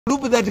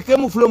group that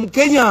came from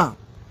Kenya.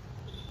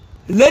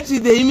 Let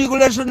the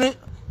immigration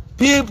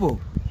people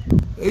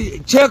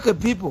check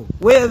people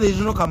where there is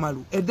no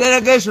Kamalu. A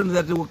delegation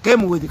that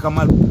came with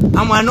Kamalu.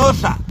 I'm an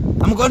author.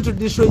 I'm going to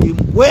destroy him.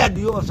 Where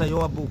do you author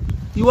your book?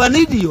 You are an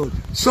idiot.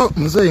 So,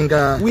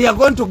 we are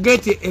going to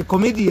get a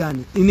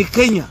comedian in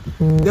Kenya.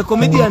 The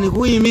comedian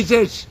who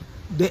imitates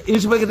the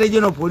Inspector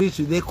General of Police.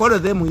 They call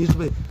them,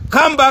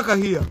 come back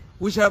here.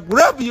 We shall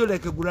grab you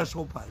like a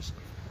grasshoppers.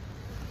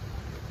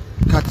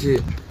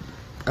 Kati,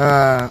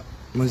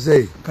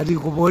 Mzee. Kati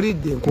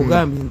kubolide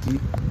kugambi nti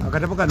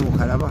akatapoka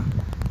nukalaba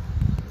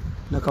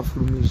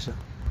nakafulumisha.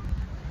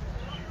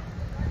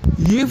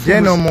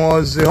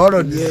 Genomo's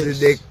is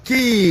the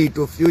key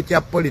to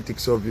future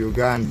politics of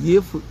Uganda.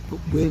 When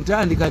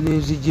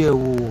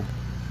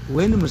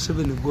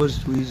Museveni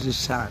goes to his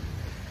son,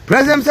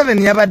 President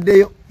Museveni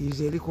yabaddeyo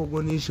is a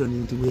recognition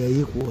into where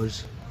he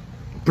was.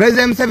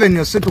 President Museveni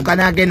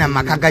osetukana agenda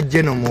makaga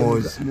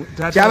Genomo's.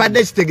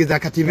 Kyabadde kitegeza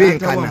kati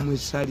benkana.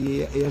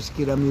 Musali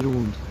yasikira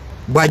Mirundi.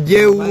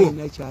 Bwajewo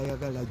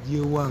nachayagala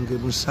jewange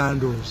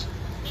musandozi.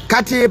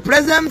 Kati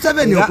President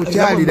Museveni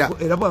okukyalira.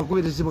 Era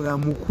bwakuberesibwa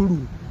mukulu.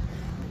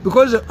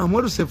 Because I'm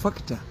also a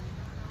factor.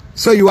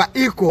 So you are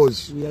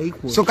equals. We are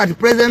equals. So kati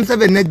President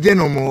Museveni ne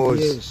Genomo's.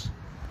 Yes.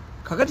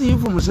 Kakati if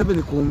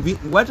Museveni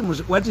what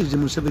is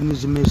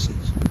Museveni's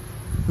message?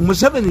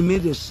 Museveni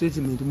made a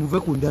statement muve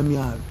ku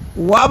ndamyalo.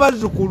 Waba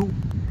zukulu.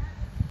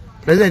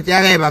 President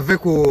yagaye bave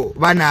ku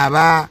bana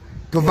aba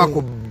tova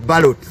ku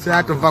ballot,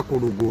 sa tova ku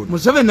lugudo.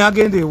 Museveni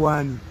agende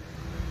ewani.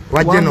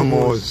 Wa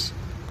Genomo's.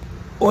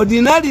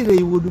 Ordinarily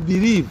you would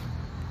believe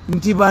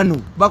nti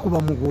bano bakuba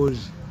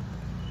mugozi.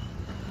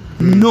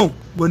 No,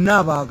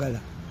 bonna abagala.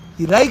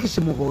 He likes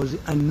mugozi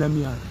and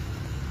namyalo.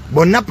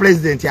 Bonna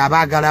president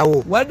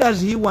abagalawo. What does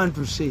he want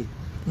to say?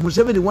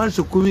 Museveni wants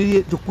to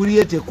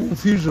create a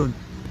confusion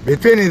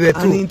between the two.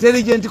 An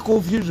intelligent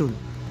confusion.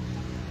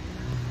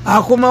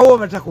 Akomawo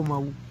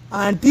batakomawo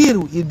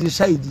until he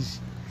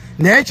decides.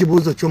 Naye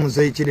kibuuzo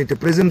ky'omuzeeyi kiri nti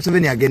President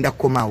Museveni agenda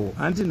kukomawo.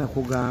 Anti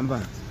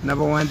nakugamba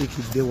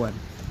nabawandikidde wano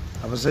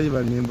abasajja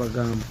bano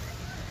mbagamba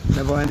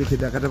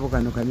nabawandikidde akatabo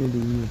kano kanindi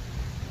nnyo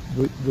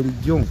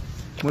bulijjo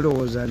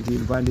mulowooza nti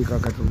mpandiika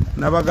katono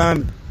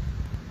nabagambe.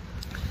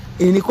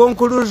 In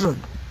conclusion,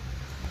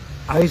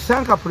 I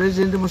thank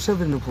President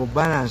Museveni for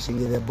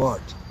balancing the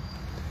board.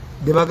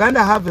 The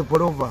Baganda have a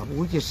proverb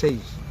which says,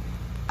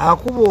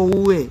 Akuba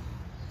uwe,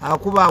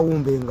 akuba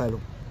awumbe ngalo.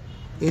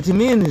 It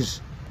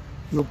means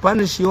you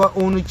punish your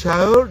own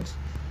child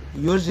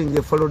using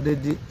a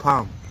folded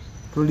palm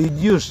to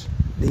reduce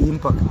the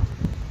impact.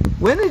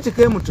 When it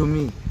came to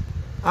me,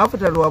 after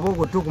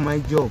Luabogo took my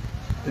job,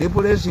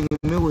 replacing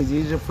me with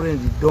his friend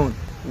Don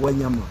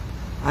Wanyama,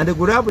 and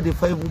grabbed the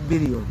 5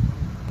 billion,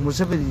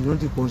 Museveni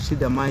did not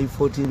consider my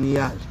 14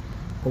 years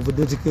of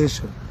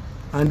dedication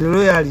and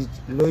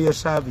loyal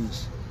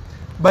service.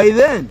 By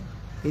then,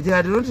 it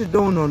had not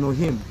dawned on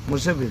him,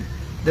 Museveni,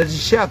 that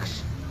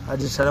sharks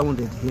had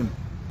surrounded him.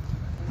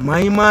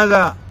 My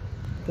mother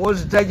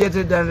was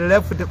targeted and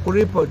left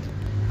crippled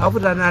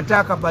after an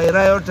attack by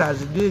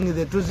rioters during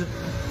the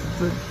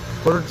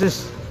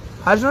protests.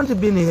 Has not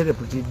been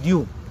helped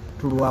due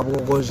to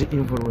Luabogo's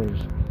influence.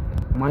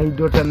 My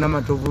daughter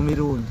Namatovu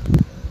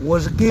Mirundi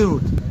was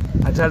killed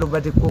at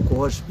Albert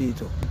Koko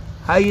Hospital.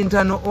 Her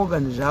internal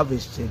organs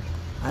harvested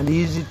and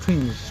his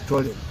twins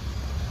stolen.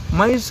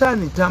 My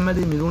son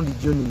Tamale Mirundi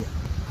Jr.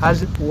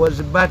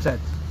 was battered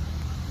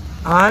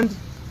and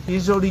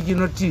his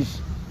original teeth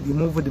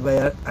removed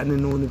by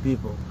unknown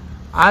people.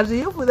 As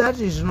if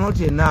that is not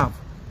enough,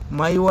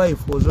 my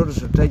wife was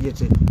also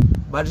targeted,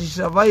 but she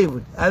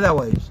survived.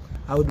 Otherwise,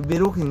 I would be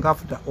looking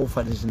after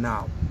orphans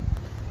now.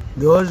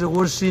 Those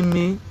who see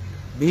me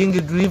being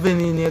driven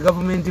in a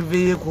government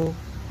vehicle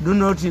do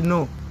not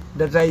know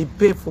that I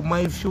pay for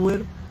my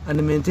fuel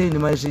and maintain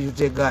my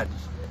security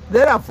guards.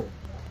 Therefore,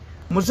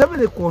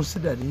 Museveni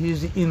considered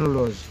his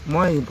in-laws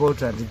more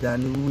important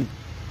than we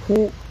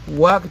who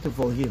worked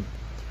for him.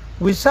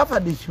 We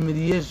suffered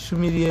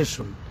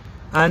humiliation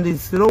and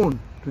thrown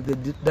to the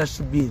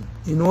dustbin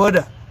in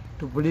order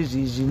to please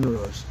his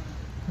in-laws.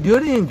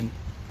 During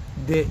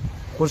the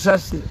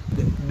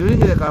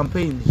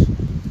campaigns,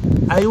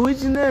 I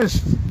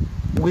witnessed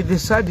with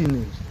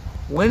sadness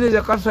when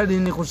the castle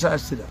in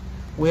Kusasira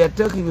were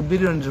taking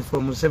billions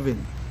from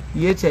Museveni,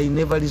 yet I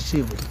never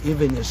received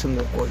even a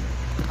single coin,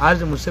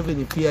 as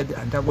Museveni feared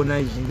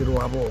antagonizing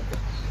Luabogo.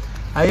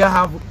 I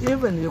have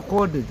even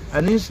recorded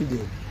an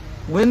incident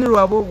when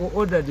Luabogo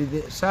ordered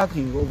the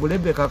sacking of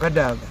Rebecca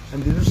Kadaga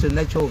and Luce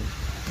Nachovi,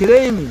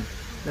 claiming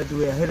that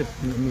we were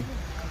helping me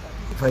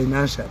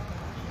financially.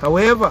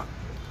 However,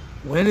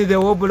 when the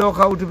war broke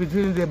out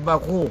between the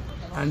Bako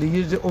and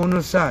his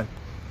own son,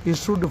 he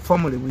stood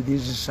firmly with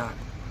his son.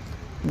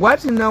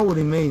 What now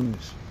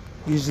remains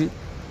is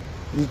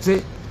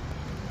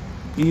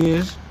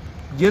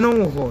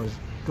General Hose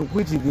to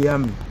quit the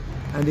army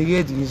and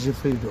get his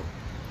freedom.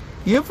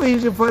 If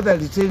his father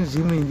retains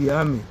him in the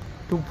army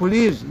to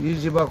police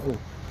his Bako,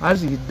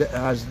 as he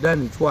has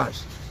done it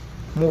twice,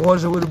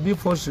 Muhoza will be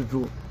forced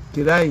to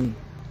climb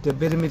the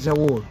perimeter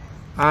wall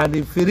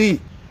and free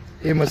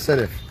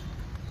himself.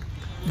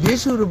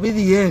 This will be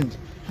the end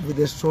of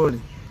the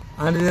story,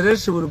 and the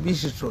rest will be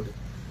history.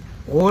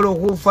 All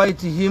who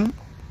fight him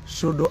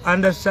should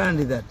understand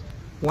that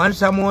once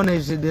someone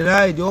is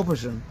denied the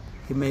option,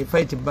 he may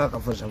fight back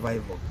for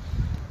survival.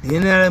 The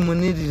NRM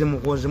needs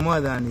Muhoozi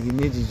more than he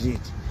needs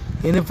it.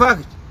 In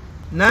fact,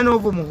 none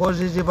of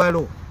Muhoozi's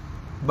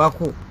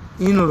Baku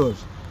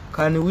in-laws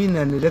can win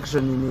an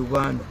election in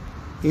Uganda.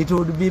 It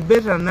would be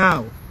better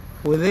now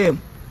for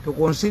them to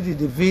concede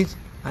defeat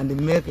and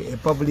make a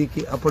public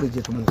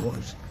apology to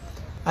Muhoozi.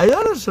 I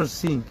also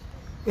think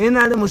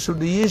NRM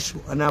should issue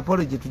an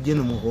apology to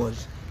General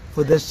Muhoozi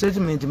for the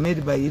statement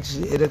made by its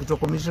Electoral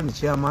Commission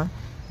Chairman,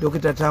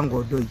 Dr.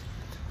 Tango Doi.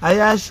 I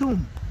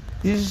assume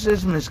these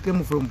statements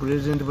came from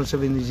President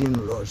Museveni's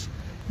in-laws.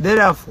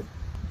 Therefore,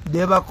 the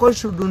Bako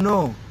should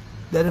know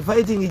that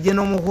fighting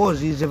General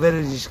Muhoozi is very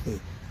risky.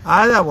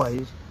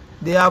 Otherwise,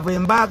 they have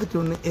embarked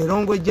on a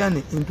long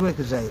journey into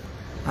exile,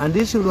 and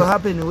this will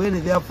happen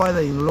when their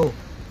father-in-law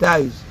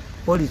dies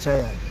or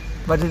retires.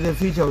 But the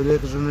future will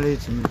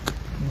exonerate me.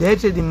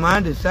 Date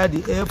demand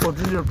 3rd April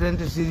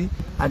 2023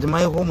 at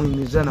my home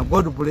in Zana.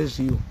 God bless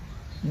you.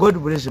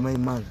 God bless my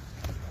mother.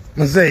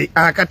 Mzee,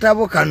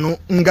 akatabo kano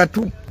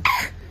ngatu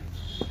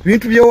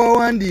bintu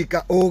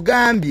byewawandika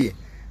ogambye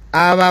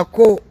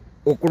abako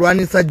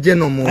okulwanisa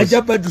General Muhoozi.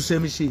 Ajaba to say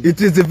machine.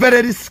 It is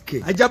very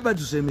risky. Ajaba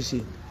to say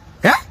machine.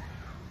 Yeah?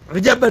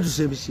 Ajaba to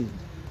say machine.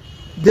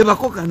 The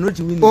Bako cannot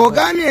win.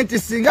 Ogambye nti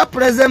singa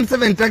President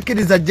Museveni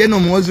takkiriza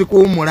General Muhoozi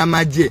kuwumula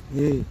maje.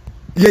 Yeah.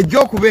 Yejja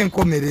okuba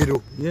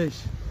enkomerero. Yes.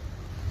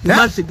 He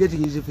must get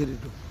his field.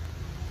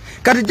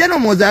 Kati General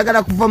Muhoozi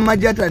agala kuva mu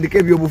maje atandika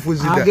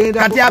ebyobufuzi da.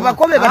 Kati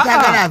abakobe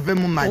batagala ave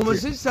mu maje.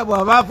 Omusisa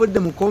bw'aba afudde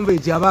mu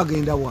konventi aba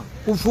agenda wa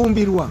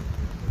kufumbirwa.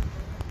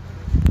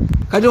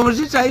 Kati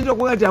omusisa ayinza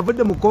okuga nti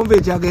afudde mu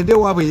konventi agende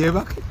waabwe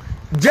yeebake.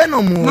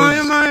 General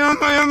Muhoozi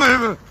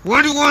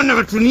waliwo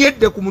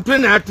n'atunyedde ku mutwe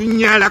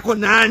n'atunyaalako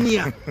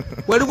n'ania.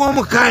 Waliwo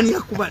omukaani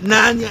akuba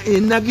n'ania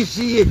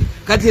ennagisi ye.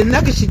 Kati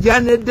ennagisi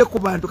gy'anedde ku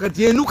bantu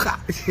kati enuka.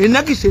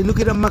 Ennagisi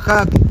enukira mu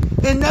maka ge.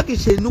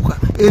 Ennagisi enuka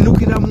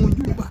enukira mu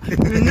nnyumba.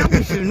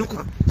 Ennagisi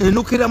enuka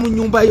enukira mu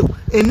nnyumba yo.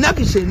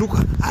 Ennagisi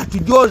enuka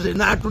atujooze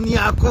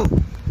n'atunyako.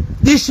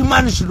 This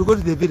man should go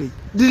to the village.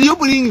 Did you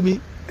bring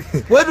me?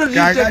 Why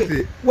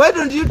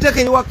don't you take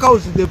your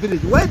cows to the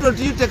village? Why don't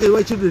you take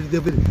your children to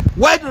the village?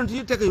 Why don't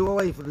you take your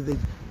wife to the village?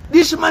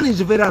 This man is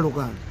very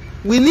arrogant.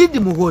 We need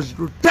Muhoozi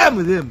to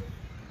tame them.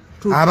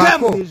 To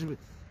tame this.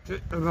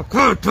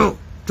 Abakoto.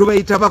 To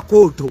wait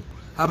abakoto.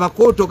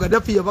 Abakoto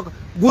Gaddafi yabaka.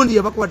 Gundi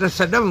yabakwata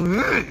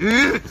Saddam.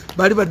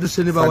 Bali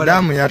baduse ne bawala.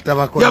 Saddam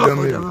yatabakoto.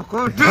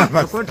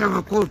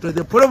 Abakoto.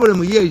 The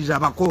problem here is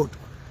abakoto.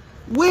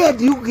 Where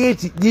do you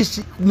get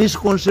this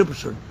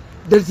misconception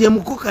that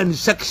Yamuko can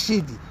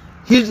succeed?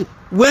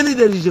 When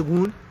there is a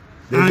good,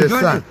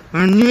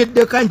 and you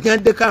can't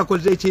get the car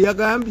because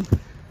Yagambi,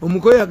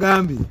 Omukoya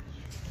Gambi.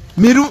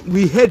 Miru,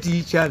 we hate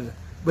each other,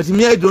 but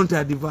me, I don't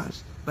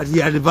advance, but he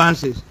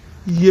advances.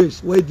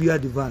 Yes, why do you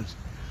advance?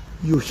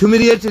 You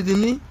humiliated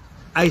me.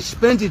 I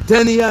spent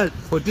 10 years,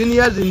 14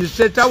 years in the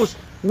state house,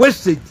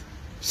 wasted.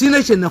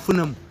 Sination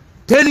Nafunam,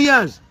 10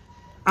 years.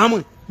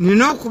 I'm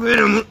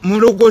Ninokubera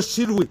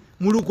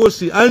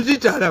Murugosi,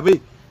 Anzita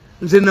Arabe.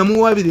 Nze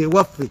namuwabira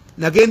ewaffe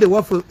nagende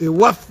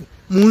ewaffe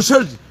mu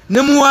nsozi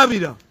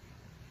nemuwabira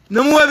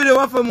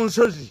ewaffe mu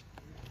nsozi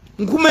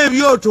nkuma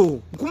ebyoto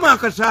nkuma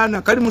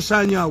akasaana kali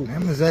musaanyaawo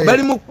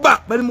bali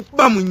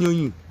mukuba mu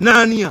nnyonyi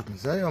n'ania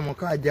muzayi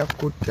omuka ajja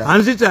kutta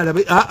anzita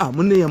alabe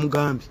munne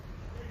yamugambye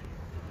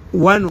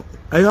wano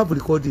I have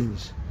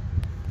recordings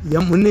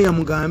munne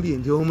yamugambye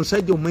nti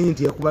omusajja omumanyi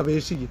nti yakuba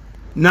Besigye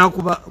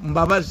n'akuba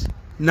Mbabazi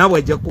naawe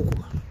ajja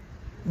kukuba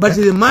but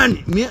the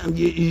man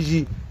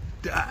is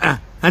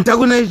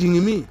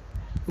antagonizing me.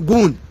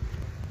 Good.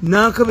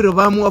 Nakabira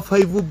bamuwa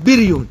 5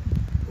 billion.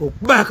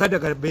 Okuba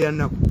kadagala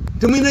beyanako.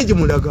 Temuyina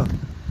gimulaga.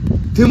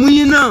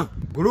 Temuyina.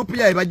 Group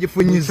ya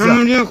bagifunyiza.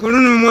 Samuli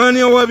kolona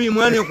mwani wabi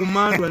mwani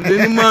kumandwa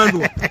ndeni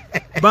mandwa.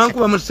 Banku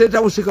ba State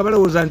House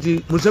kabaloza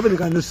nti Museveni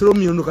kanisiro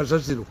myondo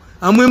kasasiro.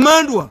 Amwe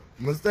mandwa.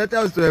 Mu State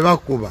House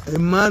webakuba.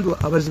 Mandwa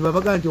abaziba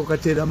baganti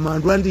okatera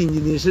mandwa ndi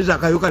nyini eseza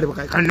kayokale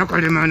bakana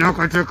kale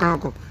manaka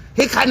tekako.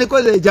 He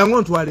kanikoze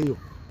jango ntwaleyo.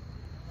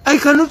 I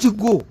cannot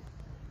go.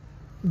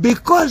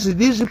 Because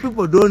these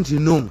people don't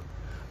know.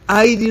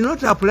 I did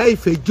not apply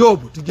for a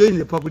job to join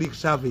the public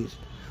service.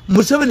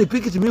 Museveni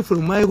picked me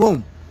from my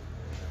home.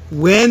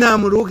 When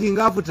I'm looking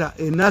after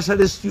a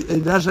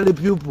nursery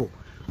pupil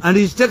and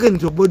he's taken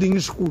to boarding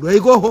school, I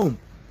go home.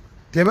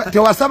 I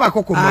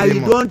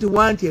don't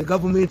want a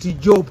government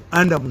job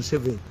under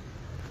Museveni.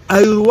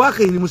 I will work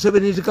in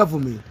Museveni's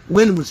government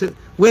when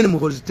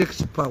Muhoozi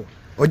takes power.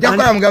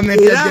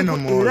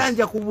 Era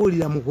nja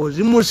kubuulira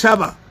Muhoozi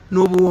musaba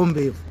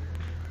n'obuwombeevu.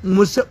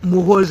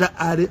 Muhoozi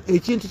ali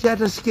ekintu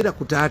kyatasikira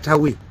ku taata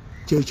we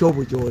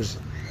kyekyobujozi.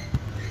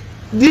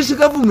 This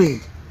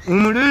government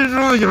omulenzi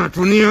oyo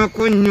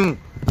atuniyako nnyo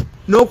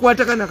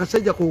n'okwataka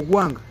nakasajja ku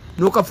ggwanga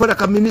n'okafuula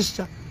ka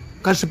minisita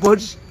ka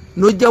sports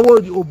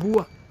n'ojjawo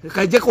obuwa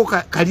kajjako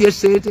kalye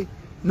ssente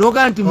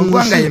noga nti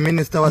Ogwanga ye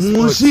minister wa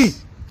sports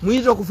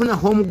muizo kufuna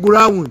home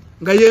ground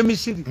nga ye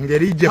Misiri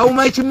ngerije how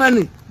much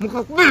money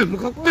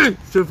mukakubiri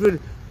sefere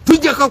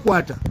tujja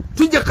kakwata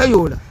tujja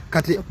kayola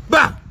kati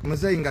ba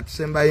muzeyi nga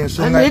tusemba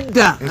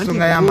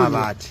ensonga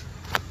y'amabaati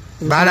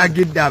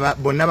balagidde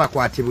bonna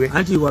bakwatibwe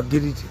anti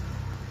wagirite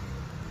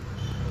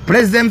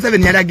President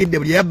Museveni yalagidde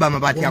buli yabba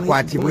amabaati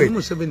akwatibwe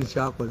Museveni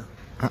kyakola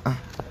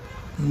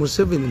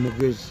Museveni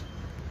mugezi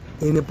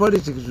in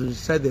politics you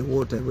decide the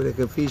water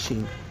like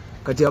fishing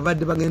kati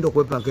abadde bagenda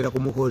okwepakira ku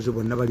mukozi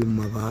bonna bali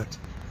mu mabaati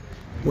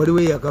waliwo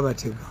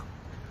yakabatega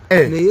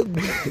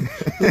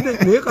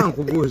naye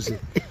kankubuuze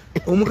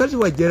omukazi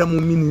wajjera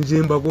mu mini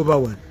nze mbagoba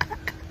wano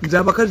nze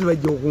abakazi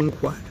bajja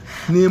okunkwata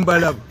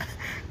nembalaba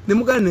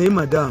nemugana naye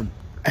madamu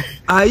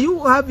are you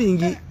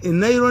having a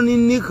nylon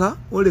nika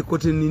or a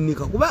cotton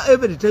nika kuba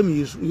every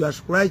time you are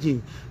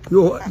scratching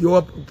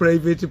your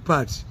private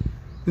parts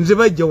nze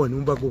bajja wano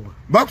mbagoba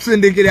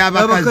bakusindikira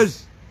abakazi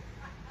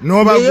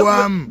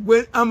nobagwamu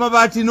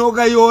amabaati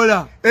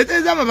nogayola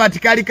eteza amabaati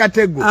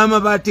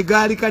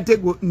kali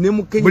katego ne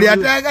mukenya buli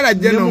atayagala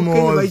jeno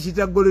mo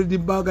bayita gold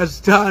bag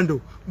stand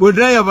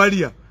bonna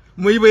yabalya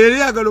muyibe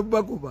yali agalo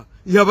bakuba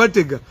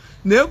yabatega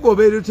naye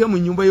gobeera otya mu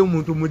nyumba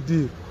y'omuntu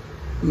muddiiro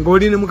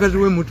ng'oli ne mukazi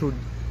we mutudde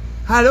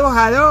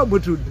halo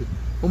mutudde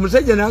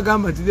omusajja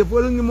n'agamba nti the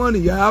following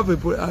morning I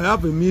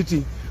have a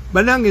meeting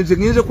banange nze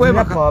ngenze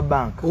kwebaka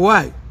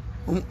why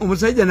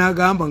omusajja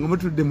n'agamba nga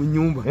mutudde mu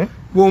nyumba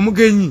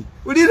bw'omugenyi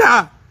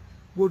ulira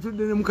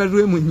bw'otudde ne mukazi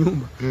we mu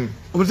nyumba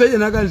omusajja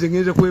n'agamba nze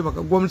ngenze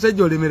kwebaka gwe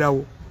omusajja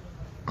olemerawo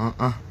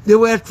they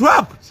were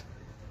trapped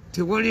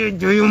tewali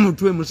ejjo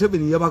y'omutwe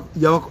Museveni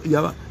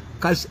yaba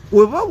kasi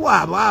weba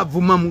waba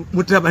avuma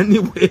mutabani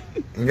we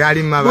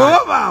ngali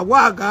mababa baba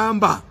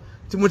wagamba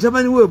ti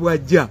mutabani we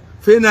bwajja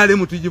fenale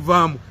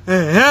mutujivaamu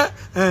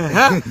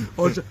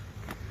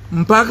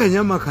mpaka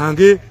nyama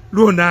kange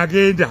lona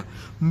agenda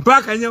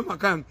mpaka nyama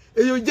kange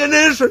eyo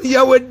generation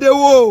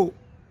yaweddewo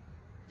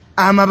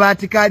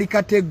amabaati kali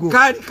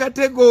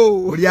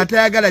katego buli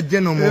atayagala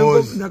jeno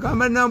mozi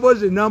nakamba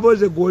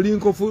namboze goli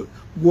nkofu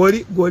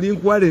goli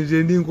nkwale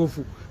nze ndi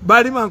nkofu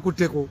bali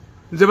bankuteko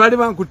nze bali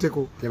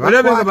bankuteko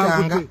balabenga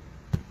bankute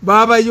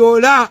baba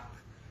yola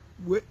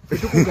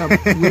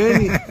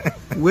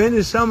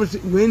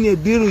when a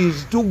deal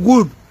is too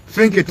good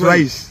think it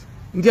twice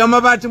ndi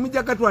amabaati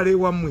mujja katwale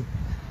wammwe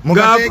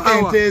mugateke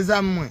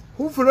enteza mmwe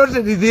who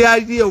floated the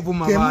idea of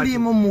mabaati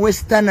temulimu mu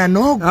western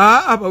no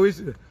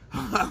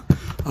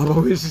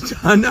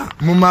abawestana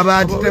mu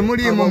mabaati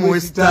temulimu mu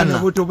western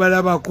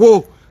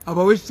botobalabako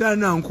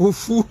abawestana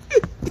nkofu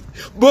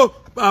bo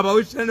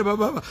abawestana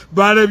baba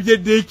balabye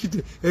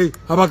dekite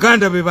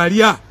abaganda be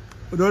balya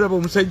olaba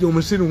omusajja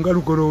omusiru nga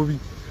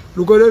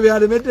lugorobi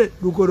alemete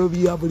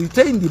lugorobi ya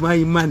retained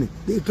my money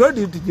they told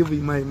you to give me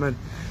my money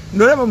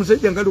nolaba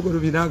omusajja nga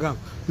lugorobi nagamba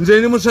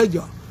nze ni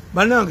musajja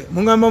banange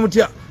mungamba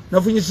mutya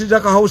nafunyisiza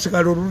ka house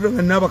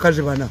kalolulanga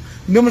n'abakazi bana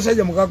ne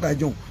musajja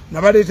mukagajo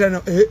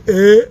nabaleeta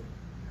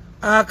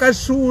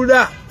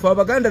akasuula fa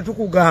abaganda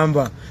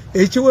tukugamba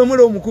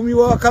ekiwemula omukumi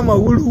wa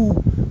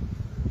Kamawulu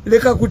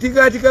leka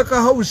kutigatika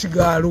ka house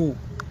galo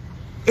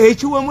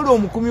ekiwemula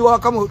omukumi wa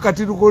Kamawulu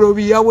kati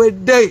lugorobi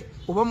yawedde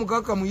oba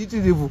mukaka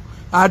muyitirivu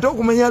ate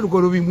okumanya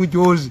lugorobi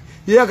mujozi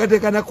ye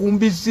akatekana ku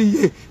mbisi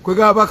ye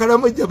kwega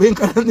bakalamojja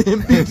benkana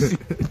n'embisi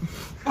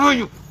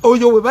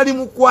oyo we bali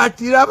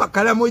mukwatira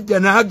abakalamojja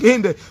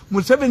n'agenda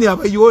Museveni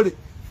abayole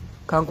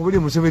kankubuli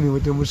Museveni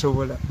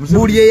wetemusobola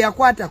buli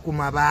eyakwata ku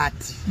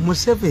mabaati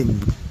Museveni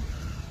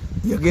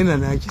yagenda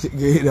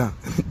n'akitegeera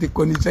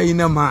tikoni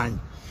china maanyi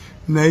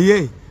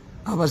naye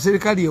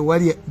abaserikali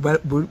ewali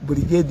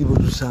brigade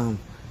butusamu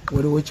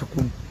waliwo 10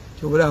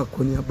 kyobola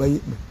koni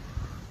abayi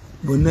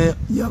bonna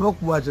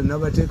yabakubaata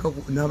n'abateeka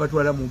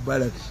n'abatwala mu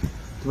barracks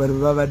tebali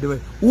babadde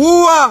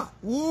uwa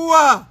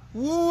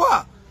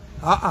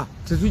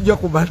tetujja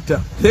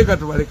kubatta teeka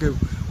tubalekewo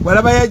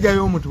walaba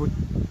yajjayo omutwe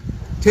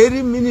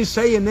teri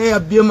minisita yenna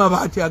yabbye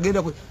mabaati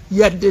agenda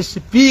yadde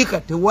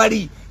sipiika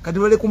tewali kati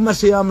bali ku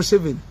masa ya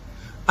Museveni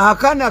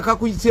akaana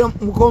akakuyitira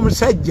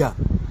mukomusajja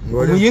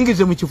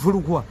omuyingize mu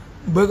kifulukwa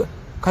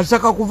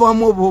kasaka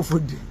kuvaamu oba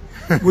ofudde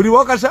buli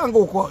wakasanga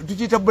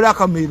tukiyita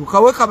blackmail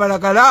kawe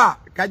kabalagala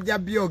kajja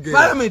byogera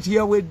parliament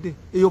yawedde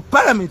eyo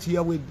parliament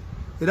yawedde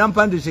era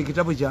mpandise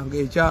ekitabo kyange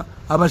ekya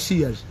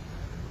abasiyas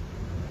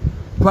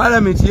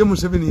parliament ye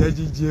Museveni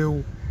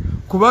yajijeewo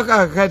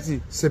kubaka kati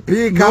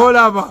speaker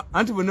nolaba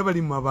anti bonna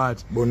bali mu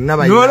mabaati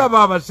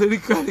nolaba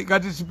abaserikale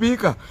kati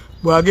speaker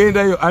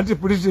bwagendayo anti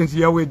president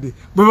yawedde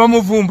bwe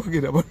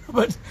bamuvumbagira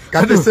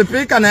kati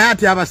speaker naye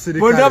ati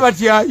abaserikale bonna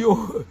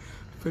batyayo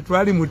fe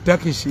twali mu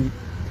takisi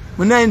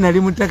munaye nali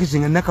mu takisi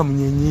nga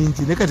nakamunye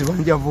nyingi ne kati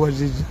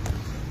banjavuwazizza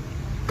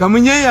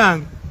kamunye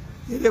yange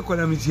yali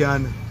ekola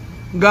mityana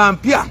nga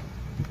mpya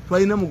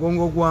twalina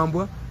mugongo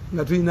gwambwa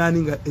nga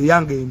tulinaani nga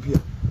eyange empya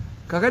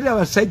kakati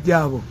abasajja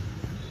abo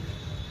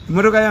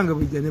imotoka yange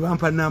bujja ne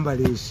bampa namba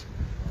Aleese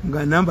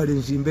nga namba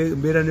Aleese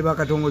mbeera ne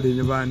bakatongole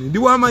ne baani ndi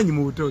w'amaanyi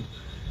mu butoto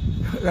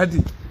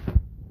kati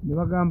ne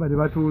bagamba ne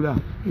batuula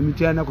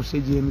emityana ku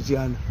sejja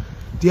emityana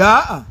ti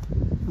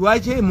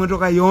lwaki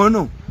emmotoka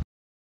yono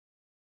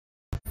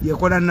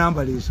yakola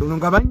namba leese ono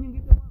nga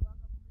banyingidde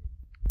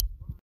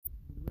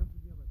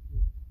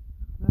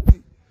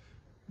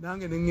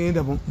nange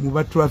neŋŋenda mu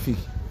ba traffic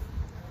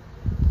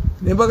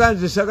nembaga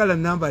nze sagala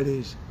namba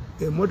leese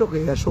emmotoka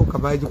eyasooka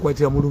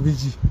bagikwatira mu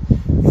Lubigi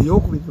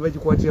eyokubiri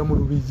bagikwatira mu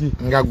Lubigi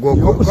nga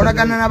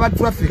gwokolagana n'aba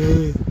traffic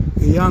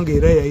eyange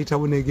era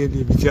yayitawo negenda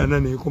ebikyana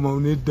nekomawo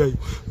neddayo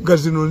nga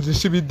zino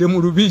nzisibidde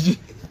mu Lubigi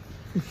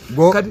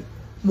kati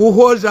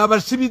muhooza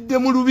abasibidde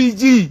mu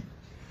Lubigi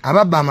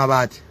ababba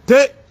amabaati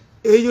te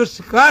eyo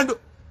sikando.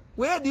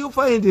 Where do you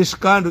find a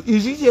scandal?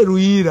 Izije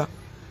Ruira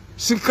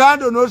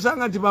sikando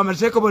nosanga nti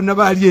bamateeka bonna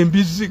baali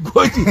embizi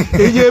goki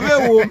eyebe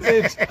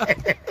woometa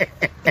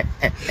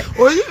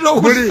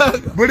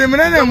buli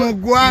munene mu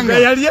ggwanga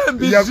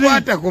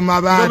yakwata ku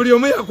mabaati buli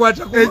omu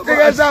yakwata ku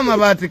ekitegeeza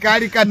amabaati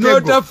kaali katego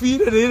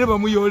notafiire naye ne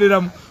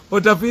bamuyoleramu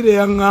otafiire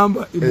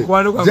yaŋŋamba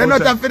mukwano gwange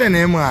notafiire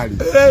naye mwali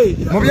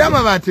mu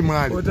byamabaati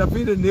mwali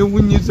otafiire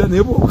newunyiza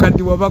naye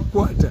bwokaddi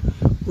wabakwata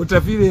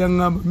otafiire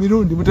yaŋŋamba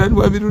Mirundi mutani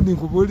wa Mirundi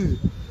nkubuulire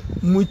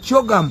mu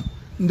Kyogamu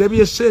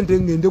ndabye sente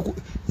ngende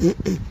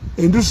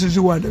endusi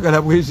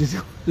ziwandagala bweziri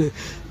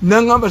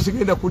naŋŋamba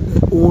sigenda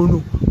kudda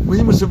ono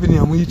mwenye Museveni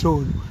amuyita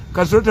ono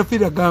kasi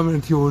otafiire agamba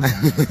nti ono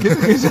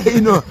kitegeeza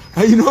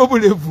ayina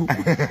obulevu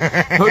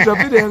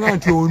otafiire yaŋŋamba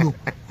nti ono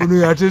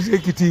yateze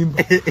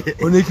ekitimba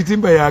ono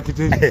ekitimba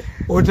yakiteze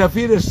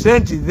otafiire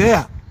sente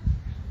there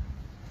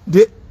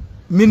the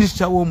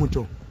minister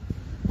w'omuto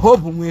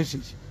Hope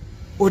Mwesiki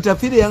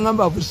otafiire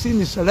yaŋŋamba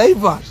I've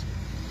salivas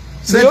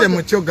sente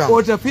mu Kyogamu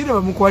otafiire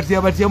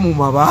bamukwatira batya mu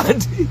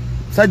mabaati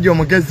sajja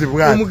omugezi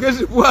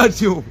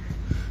bwatyo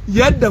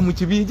yadda mu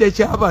kibinja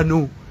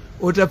ky'abano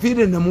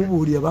otafiire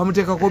namubuulira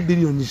bamuteekako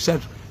biliyoni 3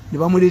 ne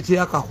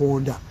bamuleetera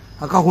akahonda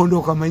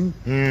okamanyi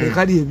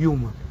ekali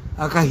ebyuma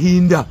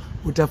akahinda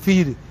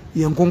otafiire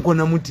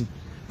yenkonkona muti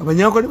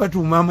abanyako ne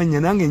batuuma amanya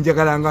nange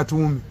njagala nga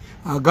tuume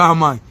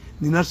agamaanyi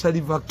nina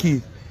saliva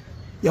kiri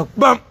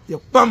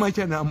yakuba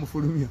makya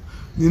namufulumya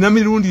nina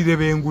Mirundi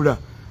lebengula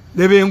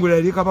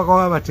eri kabaka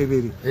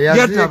w'abatebere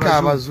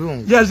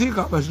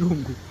yaziika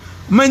abazungu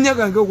manya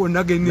gange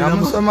gonna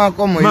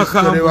namusomako mu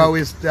history wa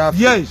West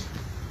Africa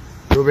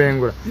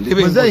lubengula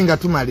muzeyi nga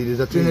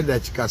tumaliriza tulina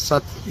eddakiika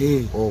 3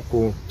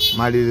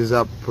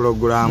 okumaliriza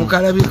pulogulaamu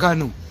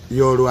mukalabikano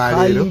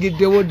y'olwaleero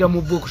ayingiddewo dda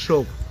mu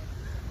bookshop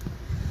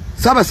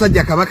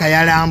Ssaabasajja Kabaka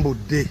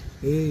yalambudde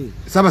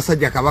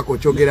Ssaabasajja Kabaka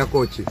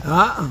okyogerako ki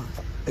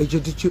ekyo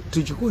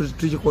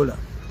tukikola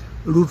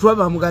lutwa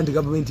bamuga nti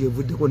gavumenti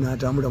evuddeko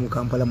n'atambula mu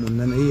Kampala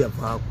munna naye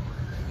yavaako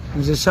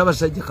nze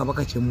Ssaabasajja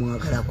Kabaka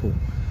kyemwagalako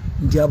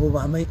nti abo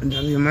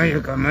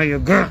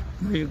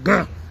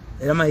mayiga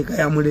era mayiga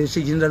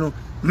yamuleese kinzano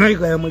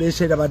mayiga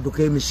yamuleese era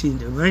badduka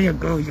emisinde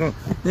mayiga oyo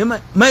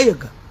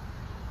mayiga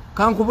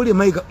kankubulye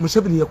mayiga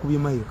Museveni yakubye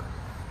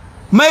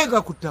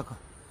mayiga ku ttaka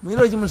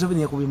muyira ki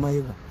Museveni yakubye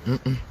mayiga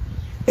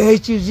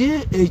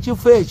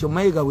ekifo ekyo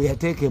mayiga bwe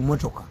yateeka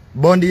emmotoka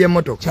bondi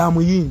y'emmotoka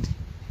kyamuyindi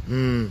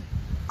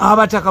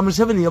abataka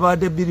Museveni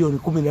yabawadde biliyoni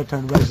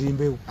 15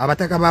 bazimbewo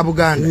abataka ba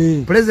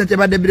Buganda pulezidenti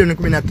yabadde biliyoni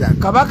 15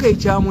 Kabaka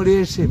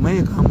ekyamuleese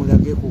mayiga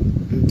amulageko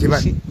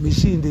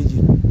misinde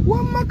gye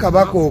wamma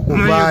Kabaka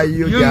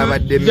okuvaayo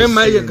gyabadde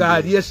mayiga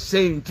ali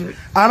esente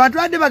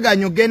abatwadde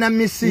baganya ogenda mu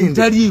misinde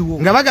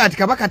taliiwo nga baga ati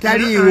Kabaka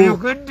taliiwo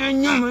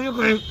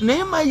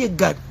naye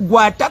mayiga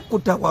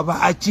gwatakuta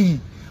wabaaki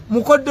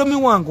mukoddomi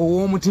wange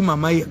ow'omutima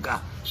mayiga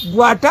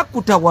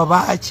gwatakuta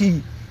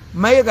wabaaki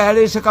mayiga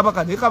yaleese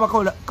Kabaka naye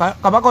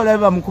Kabaka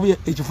olabe bamukubye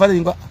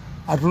ekifaananyi nga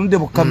atunudde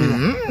mu kamera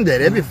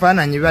ndera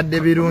ebifaananyi bibadde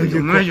birungi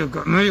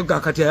mayiga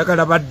kati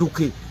ayagala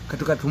badduke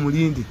kati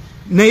katumulinde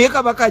naye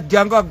Kabaka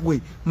ajjanga gwe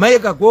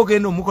mayiga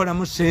gwogenda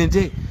omukolamu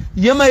ssente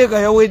ye mayiga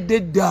yawedde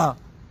dda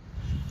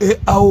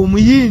awo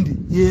omuyindi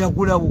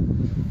yeyagulawo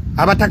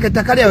abataka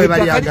ettaka lyabwe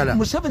balyagala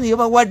Museveni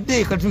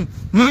yabawadde kati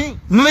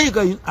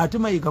mayiga ate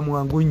mayiga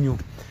mwangu nnyo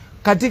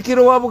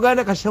Katikkiro wa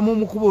Buganda kashamu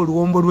omukuba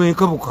oluwombo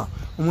lw'enkebuka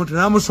omuntu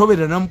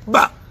n'amusobera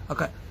namuba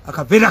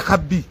akaveera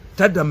kabbi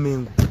tadda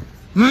Mmengo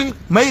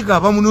mayiga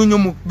abamunoonya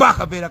omuba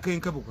akaveera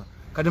k'enkebuka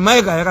kati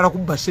mayiga ayagala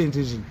kubba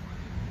ssente zino.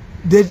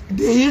 The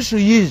issue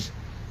is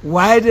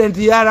why didn't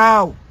he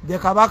allow the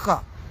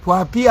Kabaka to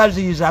appear as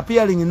he is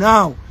appearing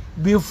now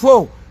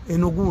before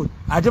Enugu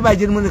ate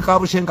bagirimu ne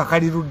kabushenga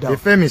kalirudda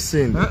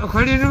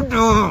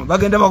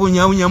bagenda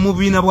bakunyawunya mu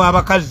biina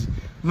bw'abakazi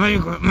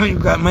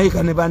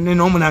mayiga ne banne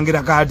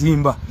n'omunangira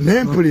katimba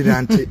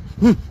nempulira nti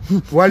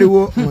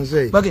waliwo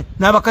muzeyi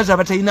n'abakazi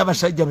abatalina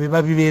basajja be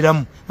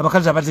babibeeramu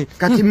abakazi abate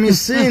kati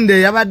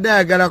misinde yabadde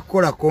ayagala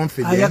kukola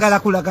confidence ayagala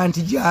kulaga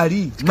nti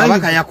gyali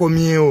Kabaka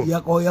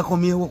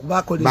yakomyewo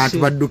bantu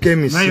badduka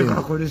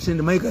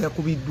emisinde mayiga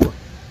yakubiddwa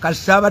kati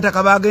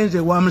Ssaabataka bagenze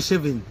wa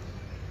Museveni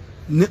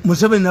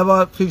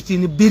naba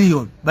 15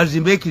 billion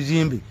bazimbe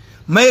ekizimbe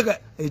mayiga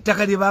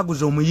ettaka lye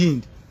baguza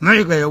omuyindi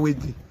mayiga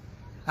yawedde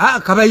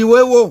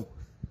kabayiwewo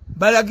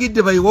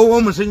balagidde bayiwewo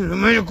omusenyu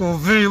mayiga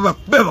oveeyo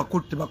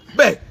bakutte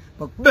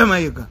bakube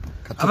mayiga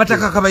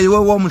abataka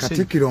kabayiwewo omusenyu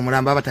Katikkiro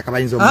omulamba abataka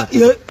bayinza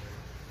omukuba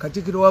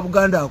Katikkiro wa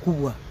Buganda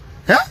akubwa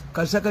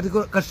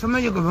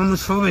kasamayo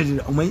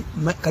gabamusoberera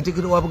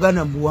katikiro wa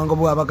Buganda mbuwanga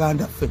bwa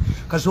Baganda ffe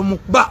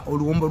kasomukuba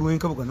oluwombo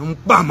lwenkabuka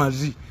nomukuba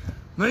amazi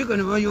mayika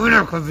ne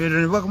bayona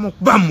kavera ne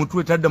bakamukuba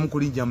mutwe tadda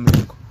mukulinja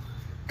mmeko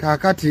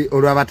kakati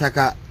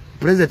olwabataka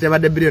president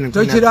yabadde billion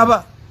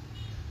tochiraba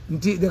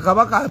nti the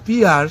Kabaka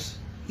appears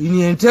in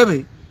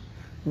Entebbe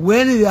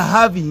when they are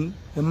having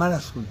a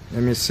marathon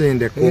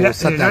emisinde ku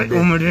Saturday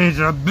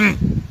omulenzi abbe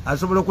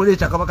asobola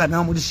kuleeta Kabaka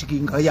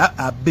namulishikinga ya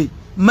abbe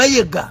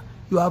mayega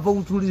yava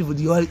utulivu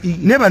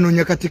neba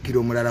nonya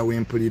katikiro omulala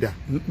wempulira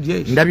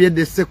ndabye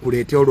desse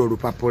kulete olwo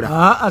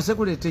olupapula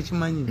asekulete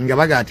ekimanyi nga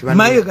bagati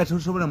mayega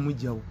tosobola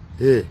mujjawo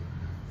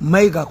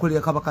mayega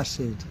akolera Kabaka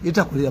sente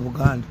yetakolera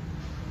Buganda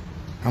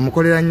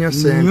amukolera nnyo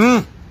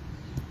sente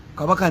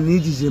Kabaka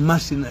needs a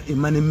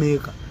money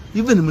maker.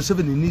 Even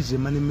Museveni needs a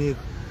money maker.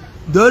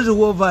 Those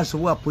of us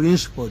who are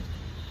principled.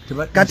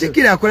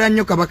 Katikira akola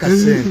nnyo Kabaka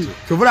sente.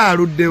 Tubula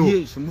aluddewo.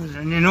 Yes,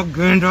 no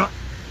genda.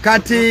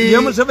 Kati ye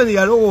Museveni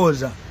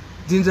yalowooza.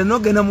 Tinze no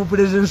genda mu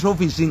president's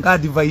office nga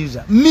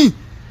advisor. Me.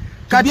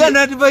 Kati an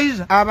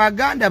advisor.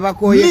 Abaganda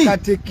bakoye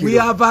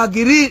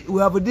Katikira. We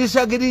have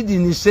disagreed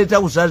in state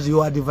house as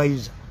your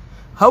advisor.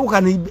 How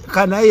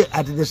can I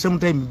at the same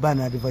time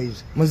ban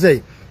advisor?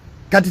 Muzei.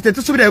 Kati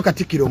tetusubirayo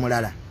Katikiro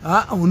omulala.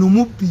 Ono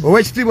mubbi.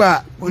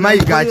 Owekitibwa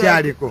Mayiga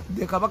akyaliko.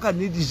 The Kabaka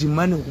needs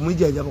money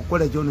okumujjaja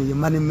bakola kyono ye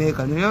money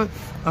maker. Naye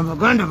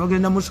Abaganda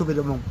bagenda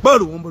musobera mu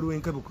bolu wombo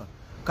lwenkebuka.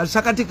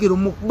 Kasa Katikiro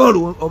mu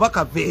bolu oba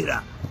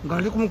kaveera.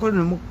 Ngali kumukola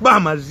ne mukuba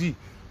amazi.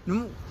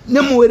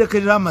 Ne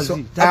muwerekerera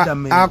amazi.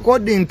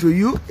 According to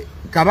you,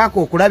 Kabaka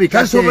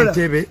okulabika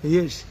Entebbe.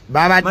 Yes.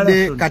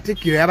 Babadde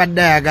Katikiro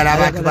yabadde ayagala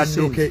abantu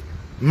badduke.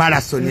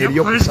 Marathon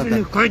eriyo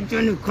kusata.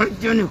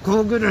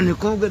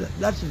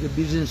 That's the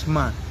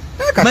businessman.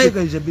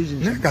 Mayiga is a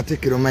businessman.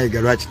 Katikiro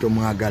Mayiga lwaki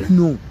tomwagala?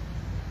 No.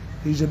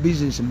 He's a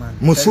businessman.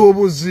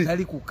 Musuubuzi.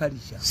 Tali ku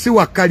culture. Si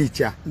wa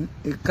culture.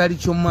 A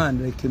culture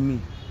man like me.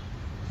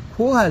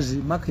 Who has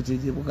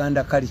marketed the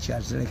Buganda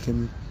cultures like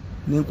me?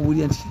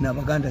 Nenkubulya nti kina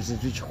Abaganda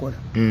tetukikola.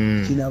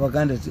 Kina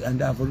Abaganda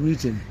and I've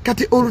written.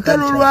 Kati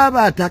olutalo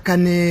lw'abataka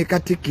ne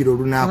Katikiro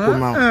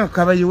lunaakomawo.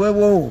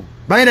 Kabayiwewo.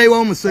 Bayina iwa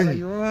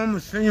omusonyi.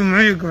 Omusonyi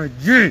Mayiga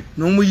je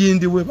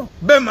n'omuyindi we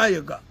be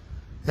Mayiga.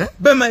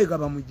 Be Mayiga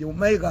bamujje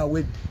Mayiga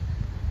awedde.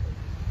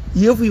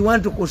 If we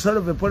want to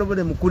solve a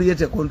problem,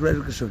 create a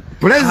contradiction.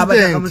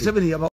 President.